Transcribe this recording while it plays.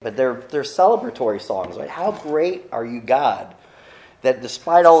But they're celebratory songs. Like, how great are you, God? That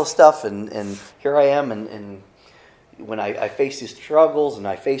despite all the stuff, and here I am, and when I face these struggles and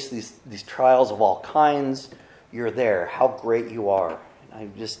I face these trials of all kinds, you're there. How great you are.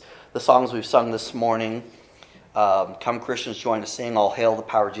 The songs we've sung this morning, Come Christians Join to Sing, All Hail the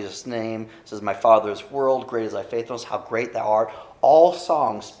Power of Jesus' Name. It says, My Father's world, great is thy faithfulness, how great thou art. All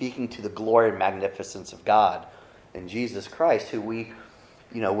songs speaking to the glory and magnificence of God and Jesus Christ, who we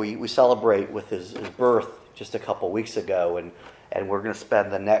celebrate with his birth just a couple weeks ago, and we're going to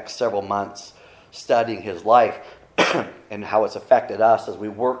spend the next several months studying his life and how it's affected us as we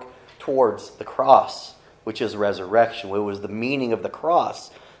work towards the cross, which is resurrection. It was the meaning of the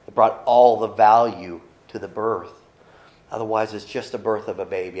cross that brought all the value to the birth. Otherwise, it's just the birth of a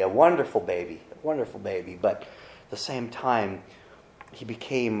baby, a wonderful baby, but at the same time, he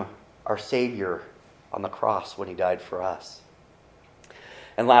became our Savior on the cross when he died for us.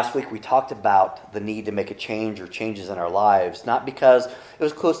 And last week we talked about the need to make a change or changes in our lives, not because it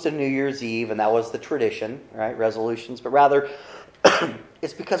was close to New Year's Eve and that was the tradition, right, resolutions, but rather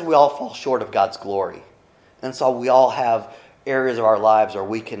it's because we all fall short of God's glory. And so we all have areas of our lives where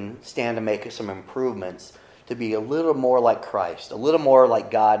we can stand to make some improvements to be a little more like Christ, a little more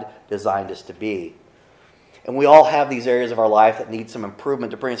like God designed us to be. And we all have these areas of our life that need some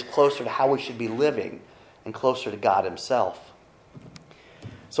improvement to bring us closer to how we should be living and closer to God himself.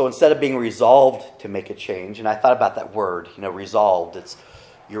 So instead of being resolved to make a change, and I thought about that word, resolved. It's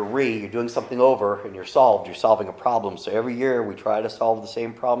you're doing something over and you're solving a problem. So every year we try to solve the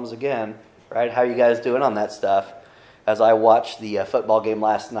same problems again, right? How are you guys doing on that stuff? As I watched the football game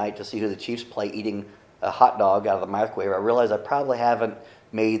last night to see who the Chiefs play eating a hot dog out of the microwave, I realized I probably haven't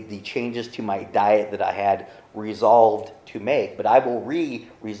made the changes to my diet that I had resolved to make, but I will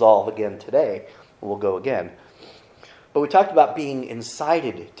resolve again today. We'll go again. But we talked about being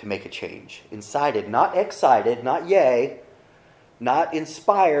incited to make a change. Incited, not excited, not yay, not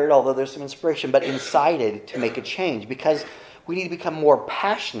inspired, although there's some inspiration, but incited to make a change because we need to become more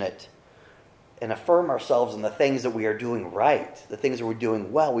passionate and affirm ourselves in the things that we are doing right, the things that we're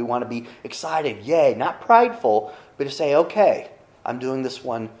doing well. We want to be excited, yay, not prideful, but to say, okay, I'm doing this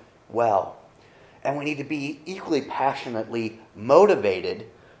one well. And we need to be equally passionately motivated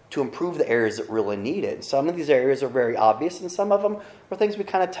to improve the areas that really need it. Some of these areas are very obvious, and some of them are things we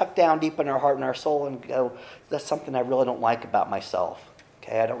kind of tuck down deep in our heart and our soul and go, that's something I really don't like about myself.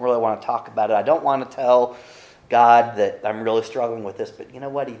 Okay, I don't really want to talk about it. I don't want to tell God that I'm really struggling with this, but you know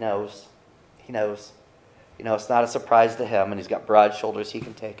what? He knows. He knows. It's not a surprise to him, and he's got broad shoulders. He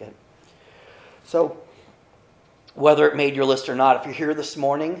can take it. So, whether it made your list or not, if you're here this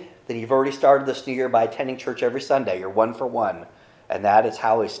morning, then you've already started this new year by attending church every Sunday. You're 1 for 1. And that is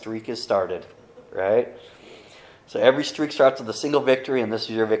how a streak is started, right? So every streak starts with a single victory, and this is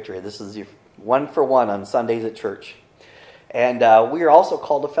your victory. This is your 1 for 1 on Sundays at church. And we are also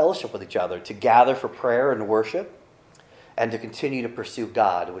called to fellowship with each other, to gather for prayer and worship, and to continue to pursue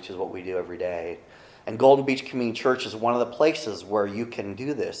God, which is what we do every day. And Golden Beach Community Church is one of the places where you can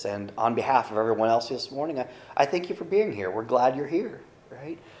do this. And on behalf of everyone else this morning, I thank you for being here. We're glad you're here,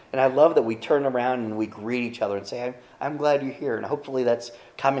 right? And I love that we turn around and we greet each other and say, I'm glad you're here. And hopefully that's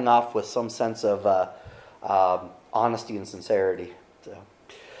coming off with some sense of honesty and sincerity. So,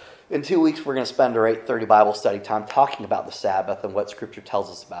 in 2 weeks, we're going to spend our 8:30 Bible study time talking about the Sabbath and what Scripture tells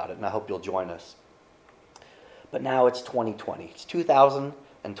us about it. And I hope you'll join us. But now it's 2020. It's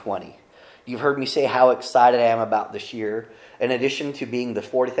 2020. You've heard me say how excited I am about this year. In addition to being the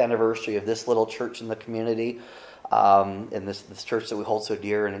 40th anniversary of this little church in the community, in this church that we hold so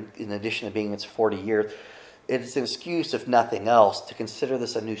dear, and in addition to being its 40 years, it's an excuse, if nothing else, to consider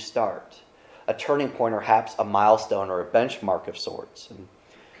this a new start, a turning point, or perhaps a milestone or a benchmark of sorts. And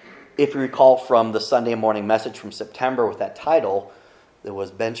if you recall from the Sunday morning message from September with that title, there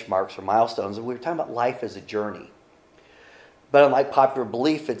was benchmarks or milestones, and we were talking about life as a journey. But unlike popular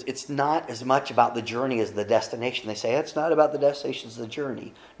belief, it's not as much about the journey as the destination. They say it's not about the destination, it's the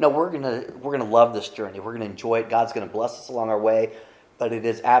journey. No, we're gonna love this journey. We're gonna enjoy it. God's gonna bless us along our way. But it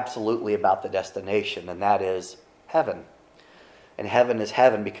is absolutely about the destination, and that is heaven. And heaven is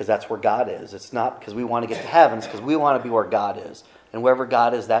heaven because that's where God is. It's not because we want to get to heaven. It's because we want to be where God is. And wherever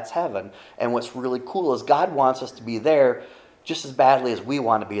God is, that's heaven. And what's really cool is God wants us to be there just as badly as we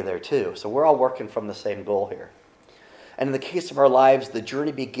want to be there too. So we're all working from the same goal here. And in the case of our lives, the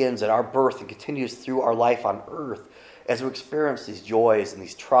journey begins at our birth and continues through our life on earth as we experience these joys and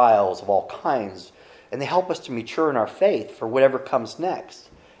these trials of all kinds. And they help us to mature in our faith for whatever comes next.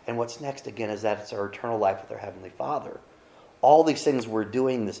 And what's next, again, is that it's our eternal life with our Heavenly Father. All these things we're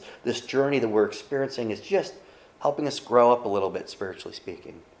doing, this journey that we're experiencing is just helping us grow up a little bit, spiritually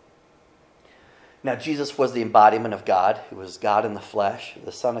speaking. Now, Jesus was the embodiment of God. He was God in the flesh,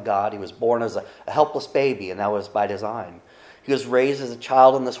 the Son of God. He was born as a helpless baby, and that was by design. He was raised as a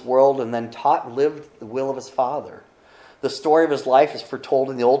child in this world and then taught and lived the will of his Father. The story of his life is foretold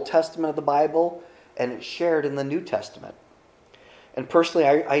in the Old Testament of the Bible, and it's shared in the New Testament. And personally,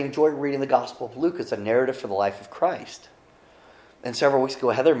 I enjoy reading the Gospel of Luke as a narrative for the life of Christ. And several weeks ago,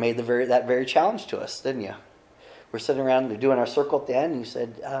 Heather made that very challenge to us, didn't you? We're sitting around doing our circle at the end, and you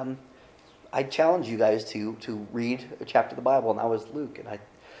said, I challenge you guys to read a chapter of the Bible, and that was Luke. And I was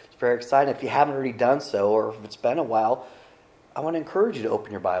very excited. If you haven't already done so, or if it's been a while, I want to encourage you to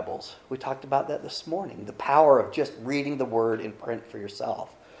open your Bibles. We talked about that this morning, the power of just reading the Word in print for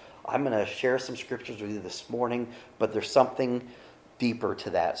yourself. I'm going to share some scriptures with you this morning, but there's something deeper to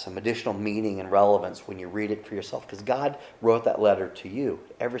that, some additional meaning and relevance when you read it for yourself, because God wrote that letter to you,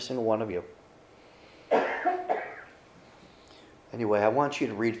 every single one of you. Anyway, I want you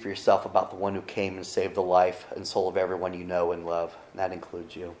to read for yourself about the one who came and saved the life and soul of everyone you know and love. And that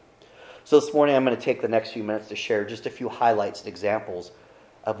includes you. So this morning I'm going to take the next few minutes to share just a few highlights and examples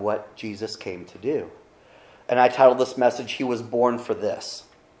of what Jesus came to do. And I titled this message, He Was Born for This.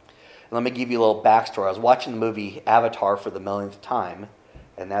 And let me give you a little backstory. I was watching the movie Avatar for the millionth time,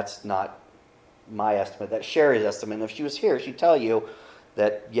 and that's not my estimate, that's Sherry's estimate. And if she was here, she'd tell you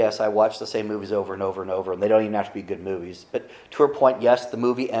that, yes, I watch the same movies over and over and over, and they don't even have to be good movies. But to her point, yes, the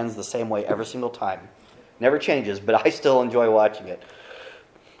movie ends the same way every single time. Never changes, but I still enjoy watching it.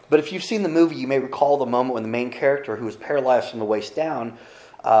 But if you've seen the movie, you may recall the moment when the main character, who was paralyzed from the waist down,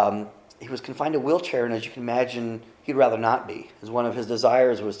 he was confined to a wheelchair, and as you can imagine, he'd rather not be. As one of his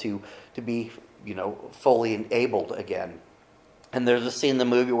desires was to be, fully enabled again. And there's a scene in the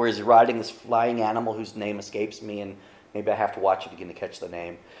movie where he's riding this flying animal whose name escapes me, and maybe I have to watch it again to catch the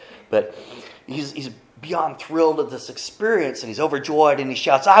name. But he's beyond thrilled at this experience, and he's overjoyed, and he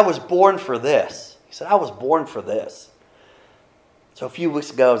shouts, I was born for this. He said, I was born for this. So a few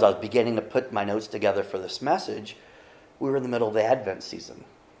weeks ago, as I was beginning to put my notes together for this message, we were in the middle of the Advent season.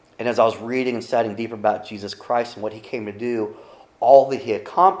 And as I was reading and studying deeper about Jesus Christ and what he came to do, all that he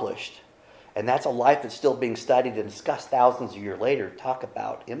accomplished, and that's a life that's still being studied and discussed thousands of years later. Talk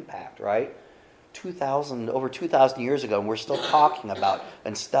about impact, right? Over 2,000 years ago, and we're still talking about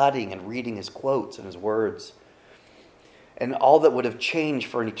and studying and reading his quotes and his words. And all that would have changed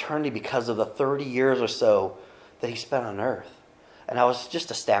for an eternity because of the 30 years or so that he spent on earth. And I was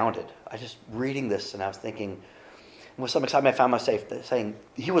just astounded. I just reading this, and I was thinking, with some excitement, I found myself saying,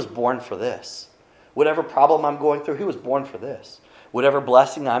 he was born for this. Whatever problem I'm going through, he was born for this. Whatever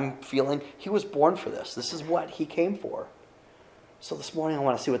blessing I'm feeling, he was born for this. This is what he came for. So this morning I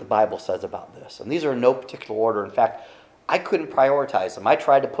want to see what the Bible says about this. And these are in no particular order. In fact, I couldn't prioritize them. I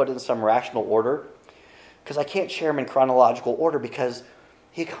tried to put in some rational order because I can't share them in chronological order because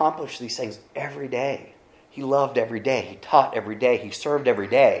he accomplished these things every day. He loved every day. He taught every day. He served every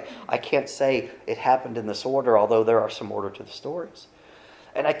day. I can't say it happened in this order, although there are some order to the stories.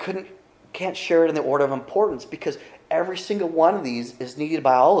 And I can't share it in the order of importance because every single one of these is needed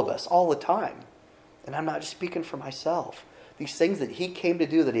by all of us all the time. And I'm not just speaking for myself. These things that he came to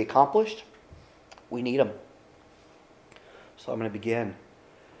do, that he accomplished, we need them. So I'm going to begin.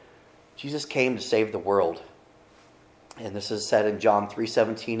 Jesus came to save the world. And this is said in John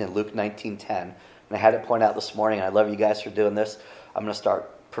 3:17 and Luke 19:10. And I had it pointed out this morning, and I love you guys for doing this. I'm going to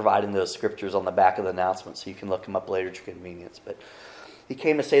start providing those scriptures on the back of the announcement so you can look them up later at your convenience. But he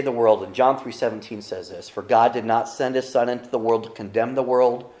came to save the world. And John 3:17 says this, For God did not send his Son into the world to condemn the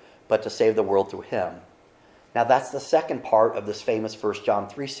world, but to save the world through him. Now that's the second part of this famous 1 John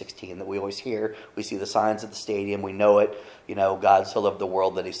 3:16 that we always hear. We see the signs at the stadium. We know it. God so loved the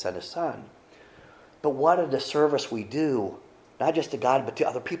world that he sent his Son. But what a disservice we do, not just to God, but to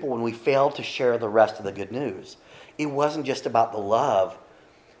other people when we fail to share the rest of the good news. It wasn't just about the love,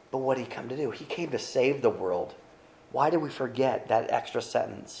 but what did he come to do? He came to save the world. Why do we forget that extra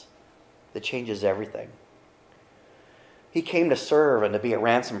sentence that changes everything? He came to serve and to be a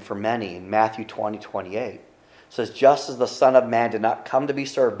ransom for many in Matthew 20:28. It says, just as the Son of Man did not come to be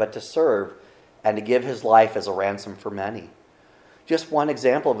served, but to serve and to give his life as a ransom for many. Just one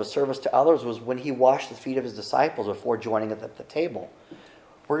example of his service to others was when he washed the feet of his disciples before joining at the table.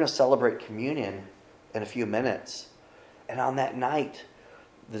 We're going to celebrate communion in a few minutes. And on that night,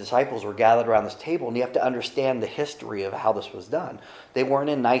 the disciples were gathered around this table, and you have to understand the history of how this was done. They weren't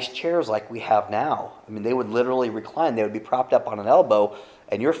in nice chairs like we have now. I mean, they would literally recline. They would be propped up on an elbow,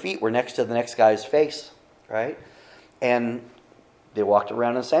 and your feet were next to the next guy's face, right? And they walked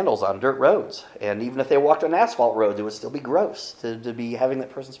around in sandals on dirt roads. And even if they walked on asphalt roads, it would still be gross to be having that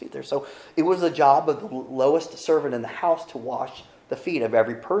person's feet there. So it was the job of the lowest servant in the house to wash the feet of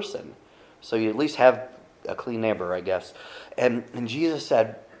every person. So you at least have a clean neighbor, I guess. And Jesus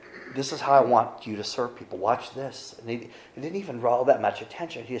said, this is how I want you to serve people. Watch this. And he didn't even draw all that much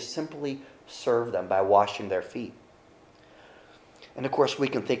attention. He just simply served them by washing their feet. And of course, we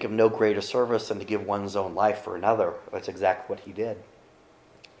can think of no greater service than to give one's own life for another. That's exactly what he did.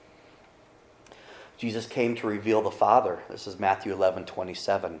 Jesus came to reveal the Father. This is Matthew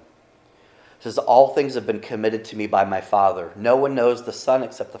 11:27. It says, all things have been committed to me by my Father. No one knows the Son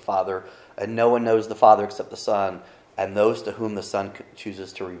except the Father, and no one knows the Father except the Son, and those to whom the Son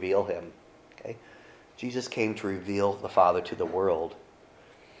chooses to reveal him. Okay? Jesus came to reveal the Father to the world.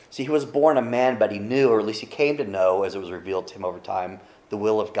 See, he was born a man, but he knew, or at least he came to know, as it was revealed to him over time, the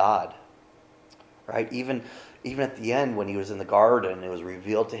will of God. Right? Even at the end, when he was in the garden, it was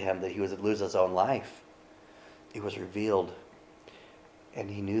revealed to him that he would lose his own life. It was revealed, and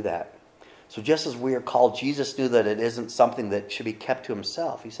he knew that. So just as we are called, Jesus knew that it isn't something that should be kept to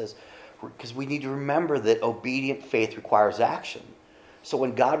himself. He says, because we need to remember that obedient faith requires action. So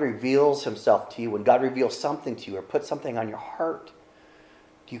when God reveals himself to you, when God reveals something to you or puts something on your heart,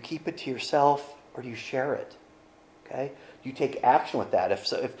 do you keep it to yourself or do you share it? Okay? Do you take action with that?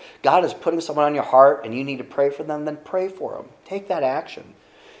 If God is putting someone on your heart and you need to pray for them, then pray for them. Take that action.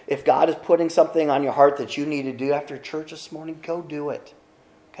 If God is putting something on your heart that you need to do after church this morning, go do it.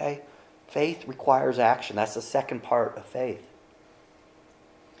 Okay? Faith requires action. That's the second part of faith.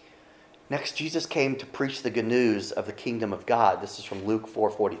 Next, Jesus came to preach the good news of the kingdom of God. This is from Luke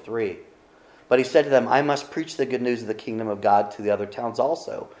 4:43. But he said to them, I must preach the good news of the kingdom of God to the other towns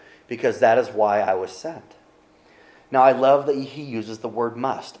also, because that is why I was sent. Now, I love that he uses the word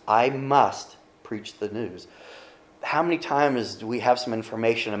must. I must preach the news. How many times do we have some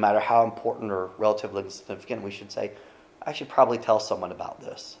information, no matter how important or relatively significant, we should say, I should probably tell someone about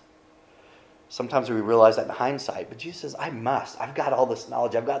this. Sometimes we realize that in hindsight, but Jesus says, I must. I've got all this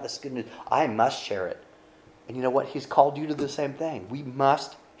knowledge. I've got this good news. I must share it. And you know what? He's called you to the same thing. We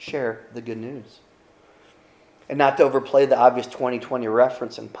must share the good news. And not to overplay the obvious 2020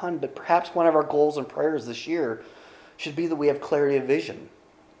 reference and pun, but perhaps one of our goals and prayers this year should be that we have clarity of vision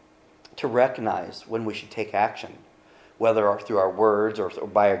to recognize when we should take action, whether through our words or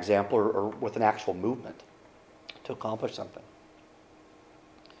by example or with an actual movement to accomplish something.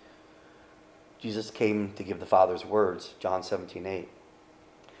 Jesus came to give the Father's words, John 17:8. It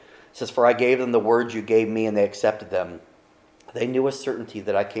says, for I gave them the words you gave me, and they accepted them. They knew with certainty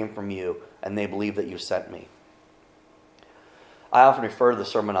that I came from you, and they believe that you sent me. I often refer to the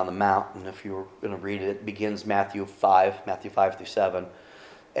Sermon on the Mount, and if you're going to read it, it begins Matthew 5 through 7.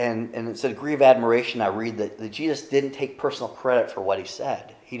 And it's a degree of admiration I read that Jesus didn't take personal credit for what he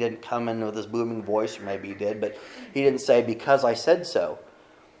said. He didn't come in with his booming voice, or maybe he did, but he didn't say, because I said so.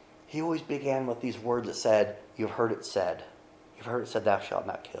 He always began with these words that said, you've heard it said. You've heard it said, thou shalt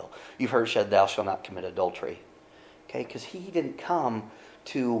not kill. You've heard it said, thou shalt not commit adultery. Okay, because he didn't come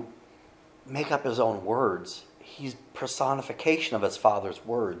to make up his own words. He's personification of his Father's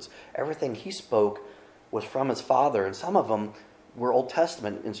words. Everything he spoke was from his Father, and some of them were Old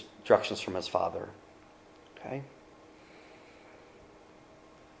Testament instructions from his Father. Okay?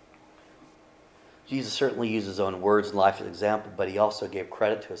 Jesus certainly used his own words and life as an example, but he also gave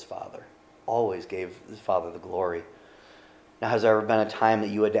credit to his Father. Always gave his Father the glory. Now, has there ever been a time that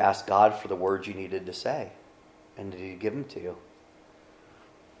you had to ask God for the words you needed to say? And did he give them to you?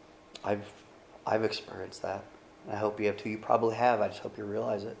 I've experienced that. And I hope you have too. You probably have. I just hope you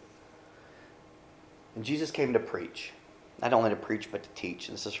realize it. And Jesus came to preach. Not only to preach, but to teach.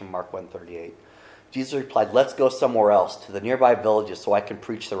 And this is from Mark 1:38. Jesus replied, let's go somewhere else, to the nearby villages, so I can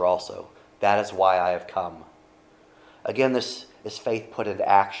preach there also. That is why I have come. Again, this is faith put into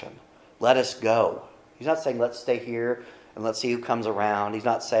action. Let us go. He's not saying let's stay here and let's see who comes around. He's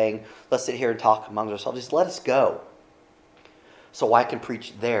not saying let's sit here and talk among ourselves. He's let us go, so I can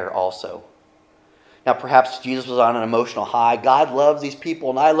preach there also. Now, perhaps Jesus was on an emotional high. God loves these people,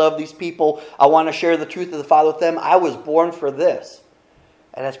 and I love these people. I want to share the truth of the Father with them. I was born for this.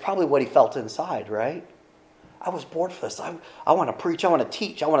 And that's probably what he felt inside, right? I was born for this. I want to preach. I want to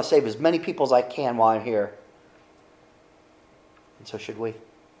teach. I want to save as many people as I can while I'm here. And so should we.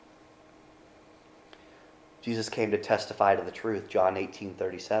 Jesus came to testify to the truth, John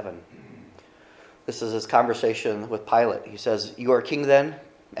 18:37. This is his conversation with Pilate. He says, you are a king then?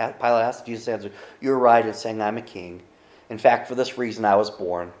 Pilate asked. Jesus answered, you are right in saying I'm a king. In fact, for this reason I was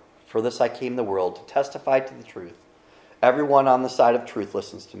born. For this I came in the world, to testify to the truth. Everyone on the side of truth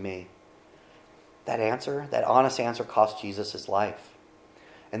listens to me. That answer, that honest answer, cost Jesus his life.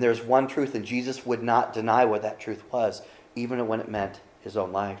 And there's one truth, and Jesus would not deny what that truth was, even when it meant his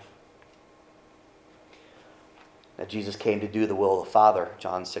own life. that Jesus came to do the will of the Father,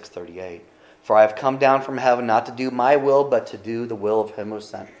 John 6:38. For I have come down from heaven not to do my will, but to do the will of him who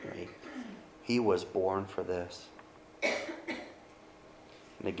sent me. He was born for this.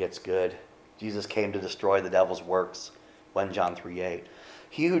 And it gets good. Jesus came to destroy the devil's works. 1 John 3:8.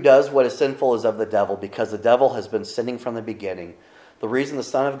 He who does what is sinful is of the devil, because the devil has been sinning from the beginning. The reason the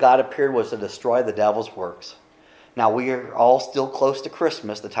Son of God appeared was to destroy the devil's works. Now, we are all still close to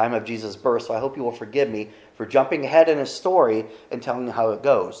Christmas, the time of Jesus' birth, so I hope you will forgive me for jumping ahead in his story and telling you how it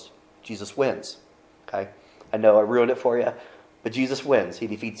goes. Jesus wins. Okay? I know I ruined it for you, but Jesus wins. He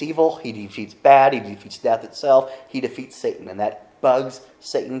defeats evil, he defeats bad, he defeats death itself, he defeats Satan, and that bugs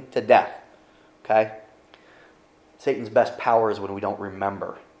Satan to death. Okay? Satan's best power is when we don't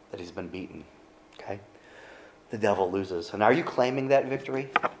remember that he's been beaten. Okay? The devil loses. And are you claiming that victory?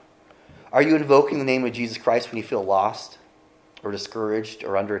 Are you invoking the name of Jesus Christ when you feel lost or discouraged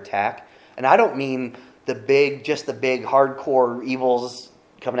or under attack? And I don't mean the big hardcore evils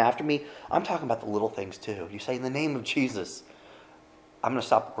coming after me. I'm talking about the little things too. You say, in the name of Jesus, I'm going to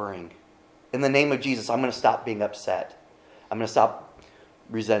stop worrying. In the name of Jesus, I'm going to stop being upset. I'm going to stop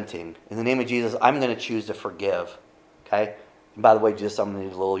resenting. In the name of Jesus, I'm going to choose to forgive. Okay? And by the way, Jesus, I'm going to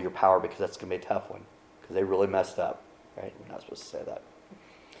need a little of your power, because that's going to be a tough one. Because they really messed up. Right? We're not supposed to say that.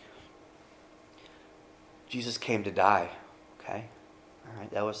 Jesus came to die. Okay? All right,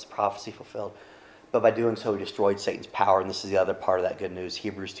 that was prophecy fulfilled. But by doing so, he destroyed Satan's power. And this is the other part of that good news.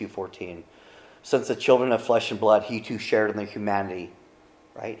 Hebrews 2:14. Since the children of flesh and blood, he too shared in their humanity.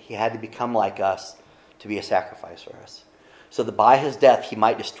 Right? He had to become like us to be a sacrifice for us. So that by his death, he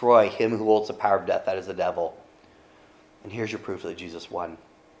might destroy him who holds the power of death, that is the devil. And here's your proof that Jesus won.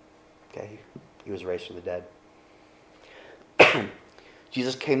 Okay? He was raised from the dead.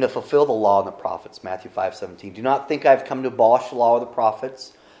 Jesus came to fulfill the law and the prophets, Matthew 5:17. Do not think I have come to abolish the law or the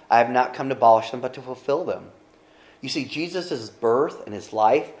prophets. I have not come to abolish them, but to fulfill them. You see, Jesus' birth and his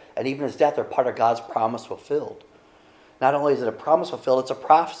life and even his death are part of God's promise fulfilled. Not only is it a promise fulfilled, it's a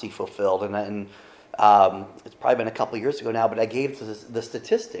prophecy fulfilled. And it's probably been a couple of years ago now, but I gave the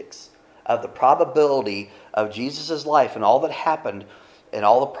statistics of the probability of Jesus' life and all that happened and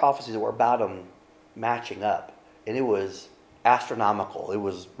all the prophecies that were about him matching up. And it was astronomical. It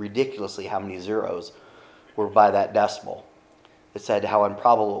was ridiculously how many zeros were by that decimal. It said how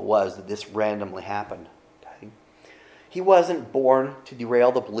improbable it was that this randomly happened. Okay? He wasn't born to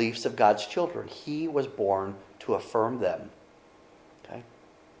derail the beliefs of God's children. He was born to affirm them. Okay?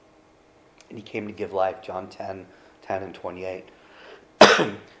 And he came to give life, John 10 and 28.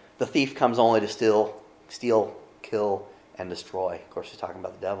 The thief comes only to steal, kill, and destroy. Of course, he's talking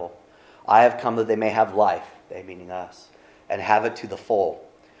about the devil. I have come that they may have life, they meaning us, and have it to the full.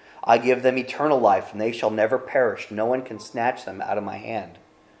 I give them eternal life, and they shall never perish. No one can snatch them out of my hand.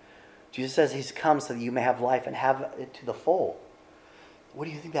 Jesus says he's come so that you may have life and have it to the full. What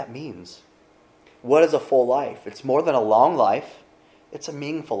do you think that means? What is a full life? It's more than a long life. It's a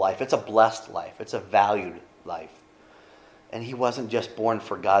meaningful life. It's a blessed life. It's a valued life. And he wasn't just born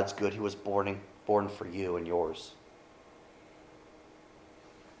for God's good. He was born for you and yours.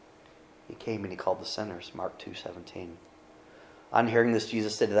 He came and he called the sinners, Mark 2:17. On hearing this,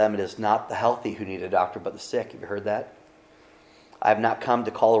 Jesus said to them, it is not the healthy who need a doctor, but the sick. Have you heard that? I have not come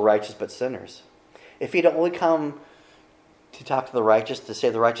to call the righteous, but sinners. If he'd only come to talk to the righteous, to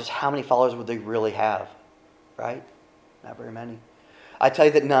save the righteous, how many followers would they really have? Right? Not very many. I tell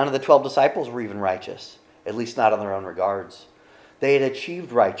you that none of the 12 disciples were even righteous, at least not in their own regards. They had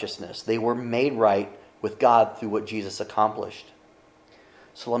achieved righteousness. They were made right with God through what Jesus accomplished.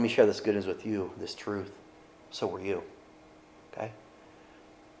 So let me share this good news with you, this truth. So were you. Okay?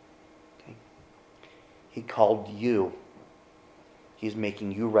 He called you. He's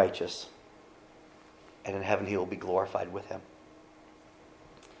making you righteous. And in heaven he will be glorified with him.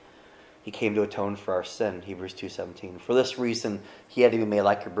 He came to atone for our sin, Hebrews 2:17. For this reason, he had to be made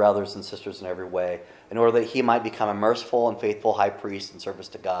like your brothers and sisters in every way, in order that he might become a merciful and faithful high priest in service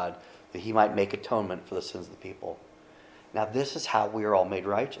to God, that he might make atonement for the sins of the people. Now this is how we are all made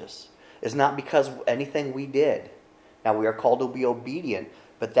righteous. It's not because of anything we did. Now we are called to be obedient,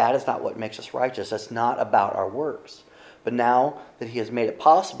 but that is not what makes us righteous. That's not about our works. But now that he has made it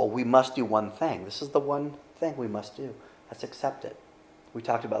possible, we must do one thing. This is the one thing we must do. Let's accept it. We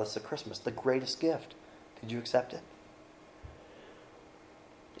talked about this at Christmas, the greatest gift. Did you accept it?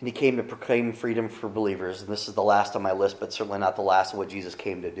 And he came to proclaim freedom for believers. And this is the last on my list, but certainly not the last of what Jesus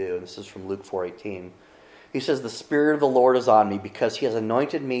came to do. And this is from Luke 4:18. He says, the Spirit of the Lord is on me because he has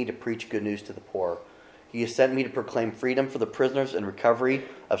anointed me to preach good news to the poor. He has sent me to proclaim freedom for the prisoners and recovery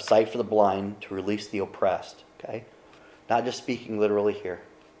of sight for the blind, to release the oppressed. Okay? Not just speaking literally here.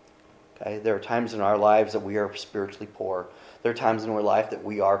 Okay? There are times in our lives that we are spiritually poor. There are times in our life that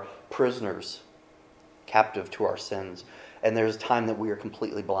we are prisoners, captive to our sins. And there's a time that we are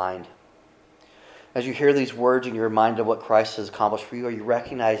completely blind. As you hear these words and you're reminded of what Christ has accomplished for you, are you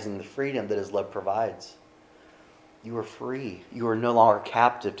recognizing the freedom that His love provides? You are free. You are no longer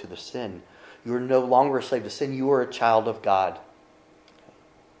captive to the sin. You are no longer a slave to sin. You are a child of God.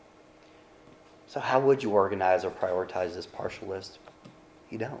 So how would you organize or prioritize this partial list?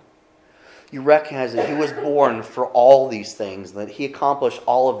 You don't. You recognize that He was born for all these things, that He accomplished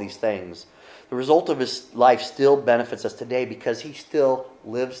all of these things. The result of His life still benefits us today because He still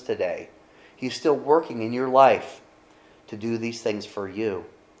lives today. He's still working in your life to do these things for you,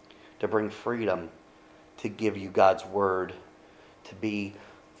 to bring freedom, to give you God's word, to be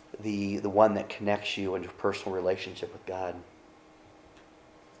the one that connects you into a personal relationship with God.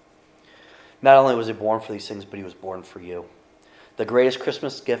 Not only was He born for these things, but He was born for you. The greatest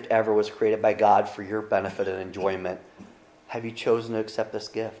Christmas gift ever was created by God for your benefit and enjoyment. Have you chosen to accept this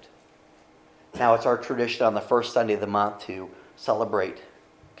gift? Now, it's our tradition on the first Sunday of the month to celebrate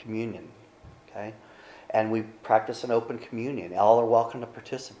communion. Okay? And we practice an open communion. All are welcome to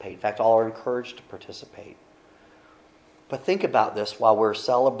participate. In fact, all are encouraged to participate. But think about this while we're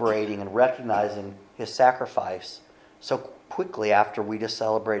celebrating and recognizing His sacrifice so quickly after we just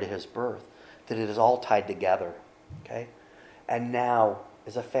celebrated His birth, that it is all tied together. Okay? And now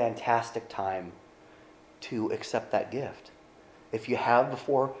is a fantastic time to accept that gift. If you have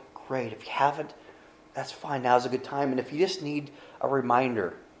before, great. If you haven't, that's fine. Now's a good time. And if you just need a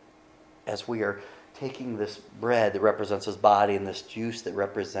reminder, as we are taking this bread that represents His body and this juice that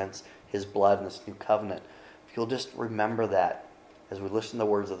represents His blood in this new covenant, if you'll just remember that as we listen to the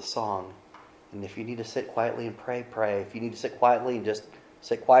words of the song. And if you need to sit quietly and pray, pray. If you need to sit quietly and just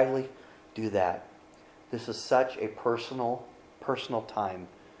sit quietly, do that. This is such a personal time,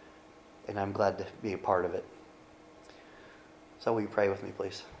 and I'm glad to be a part of it. So will you pray with me,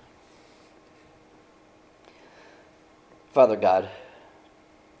 please? Father God,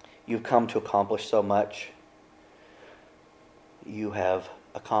 You've come to accomplish so much. You have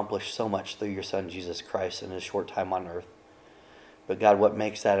accomplished so much through Your Son, Jesus Christ, in His short time on earth. But God, what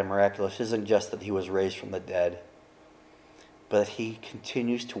makes that miraculous isn't just that He was raised from the dead, but that He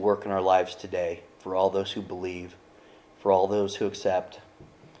continues to work in our lives today for all those who believe, for all those who accept,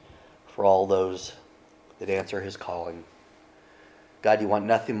 for all those that answer His calling. God, You want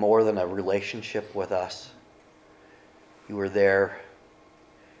nothing more than a relationship with us. You are there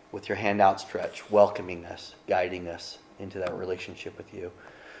with Your hand outstretched, welcoming us, guiding us into that relationship with You.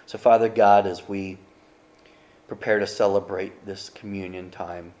 So, Father God, as we prepare to celebrate this communion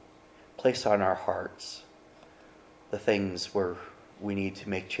time, place on our hearts the things where we need to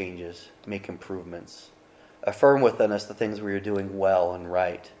make changes, make improvements. Affirm within us the things we are doing well and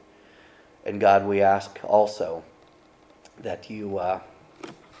right. And God, we ask also that You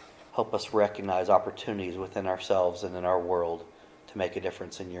help us recognize opportunities within ourselves and in our world to make a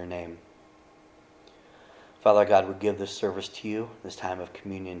difference in Your name. Father God, we give this service to You, this time of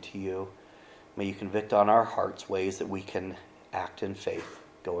communion to You. May You convict on our hearts ways that we can act in faith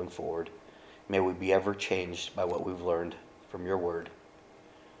going forward. May we be ever changed by what we've learned from Your word.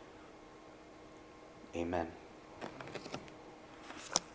 Amen.